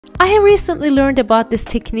I have recently learned about this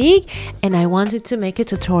technique and I wanted to make a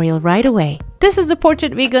tutorial right away. This is the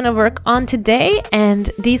portrait we're gonna work on today, and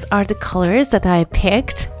these are the colors that I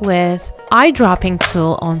picked with eyedropping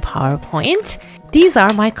tool on PowerPoint. These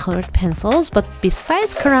are my colored pencils, but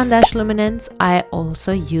besides Caran d'Ache Luminance, I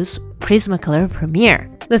also use Prismacolor Premier.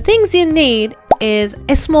 The things you need is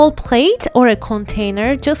a small plate or a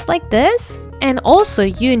container just like this, and also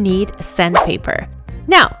you need sandpaper.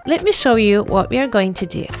 Now, let me show you what we are going to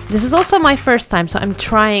do. This is also my first time, so I'm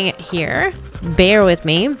trying it here. Bear with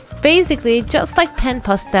me. Basically, just like pen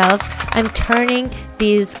pastels, I'm turning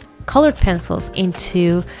these colored pencils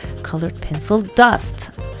into colored pencil dust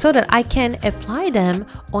so that I can apply them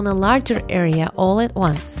on a larger area all at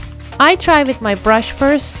once. I tried with my brush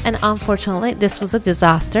first, and unfortunately this was a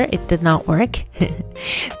disaster. It did not work.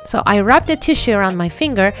 So I wrapped the tissue around my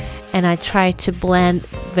finger and I tried to blend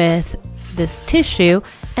with this tissue,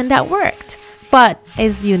 and that worked. But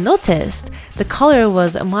as you noticed, the color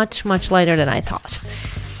was much lighter than I thought.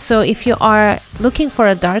 So if you are looking for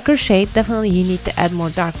a darker shade, definitely you need to add more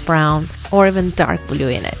dark brown or even dark blue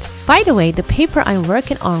in it. By the way, the paper I'm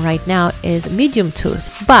working on right now is medium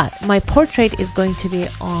tooth, but my portrait is going to be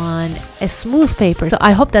on a smooth paper. So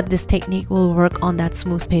I hope that this technique will work on that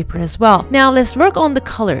smooth paper as well. Now let's work on the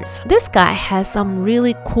colors. This guy has some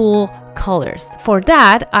really cool colors. For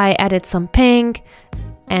that, I added some pink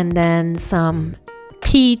and then some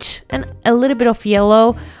peach and a little bit of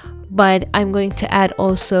yellow, but I'm going to add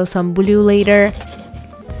also some blue later.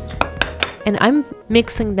 And I'm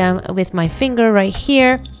mixing them with my finger right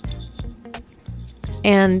here.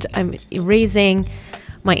 And I'm erasing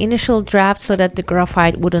my initial draft so that the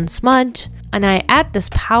graphite wouldn't smudge. And I add this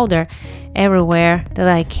powder everywhere that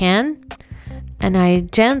I can. And I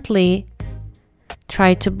gently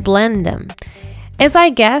try to blend them. As I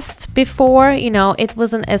guessed before, it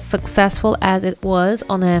wasn't as successful as it was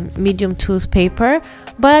on a medium tooth paper,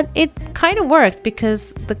 but it kind of worked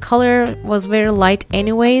because the color was very light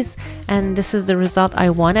anyways, and this is the result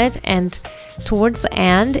I wanted. And towards the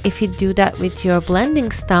end, if you do that with your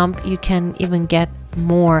blending stump, you can even get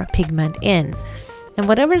more pigment in. And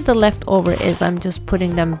whatever the leftover is, I'm just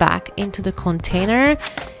putting them back into the container.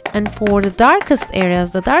 And for the darkest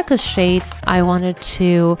areas, the darkest shades, I wanted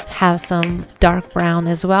to have some dark brown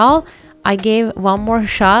as well. I gave one more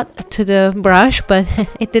shot to the brush, but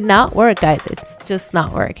it did not work, guys. It's just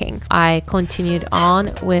not working. I continued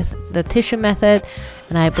on with the tissue method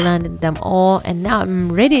and I blended them all, and now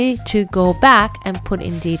I'm ready to go back and put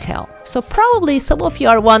in detail. So probably some of you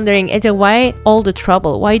are wondering, Ece, why all the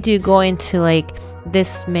trouble? Why do you go into like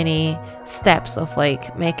this many steps of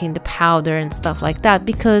like making the powder and stuff like that?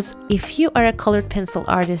 Because if you are a colored pencil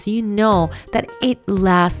artist, you know that it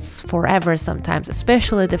lasts forever sometimes,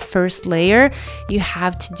 especially the first layer. You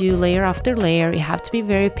have to do layer after layer. You have to be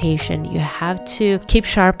very patient. You have to keep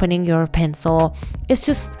sharpening your pencil. It's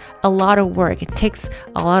just a lot of work. It takes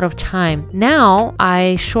a lot of time. Now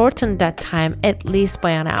I shortened that time at least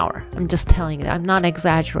by an hour. I'm just telling you, I'm not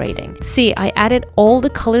exaggerating. See, I added all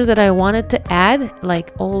the colors that I wanted to add,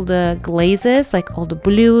 like all the glazes, like all the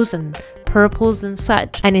blues and purples and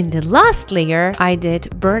such. And in the last layer, I did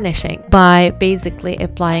burnishing by basically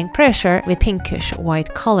applying pressure with pinkish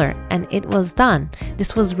white color, and it was done.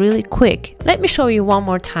 This was really quick. Let me show you one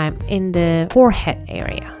more time in the forehead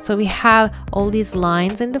area. So we have all these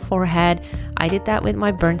lines in the forehead. I did that with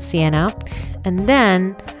my burnt sienna, and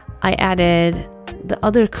then I added the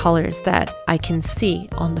other colors that I can see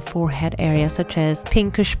on the forehead area, such as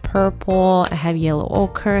pinkish purple. I have yellow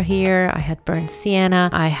ochre here. I had burnt sienna.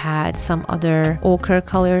 I had some other ochre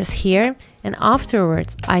colors here. And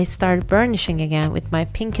afterwards, I started burnishing again with my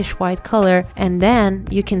pinkish white color. And then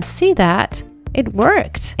you can see that it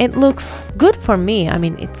worked. It looks good for me. I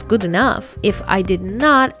mean, it's good enough. If I did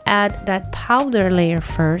not add that powder layer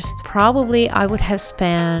first, probably I would have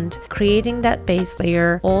spent creating that base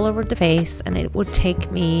layer all over the face, and it would take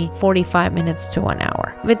me 45 minutes to 1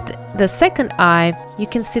 hour. With the second eye, you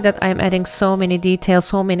can see that I'm adding so many details,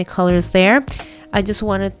 so many colors there. I just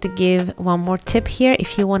wanted to give one more tip here.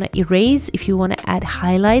 If you want to erase, if you want to add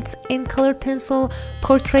highlights in colored pencil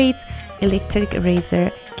portraits, electric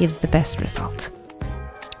eraser gives the best result.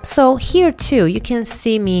 So here too, you can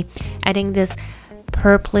see me adding this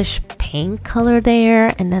purplish pink color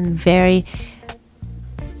there, and then very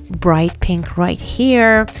bright pink right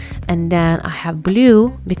here, and then I have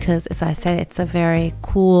blue because, as I said, it's a very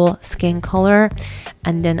cool skin color,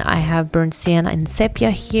 and then I have burnt sienna and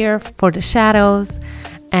sepia here for the shadows,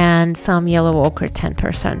 and some yellow ochre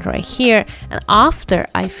 10% right here. And after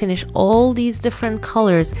I finish all these different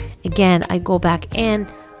colors, again I go back in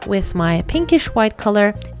with my pinkish white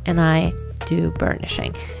color and I do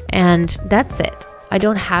burnishing. And that's it. I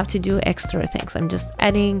don't have to do extra things. I'm just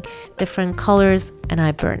adding different colors and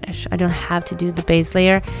I burnish. I don't have to do the base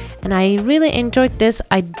layer, and I really enjoyed this.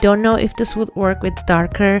 I don't know if this would work with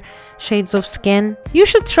darker shades of skin. You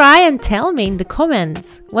should try and tell me in the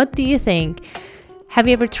comments. What do you think? Have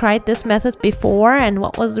you ever tried this method before, and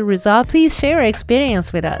what was the result? Please share your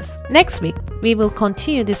experience with us. Next week, we will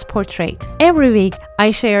continue this portrait. Every week,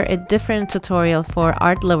 I share a different tutorial for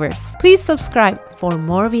art lovers. Please subscribe for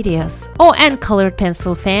more videos. Oh, and colored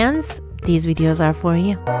pencil fans, these videos are for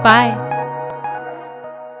you. Bye!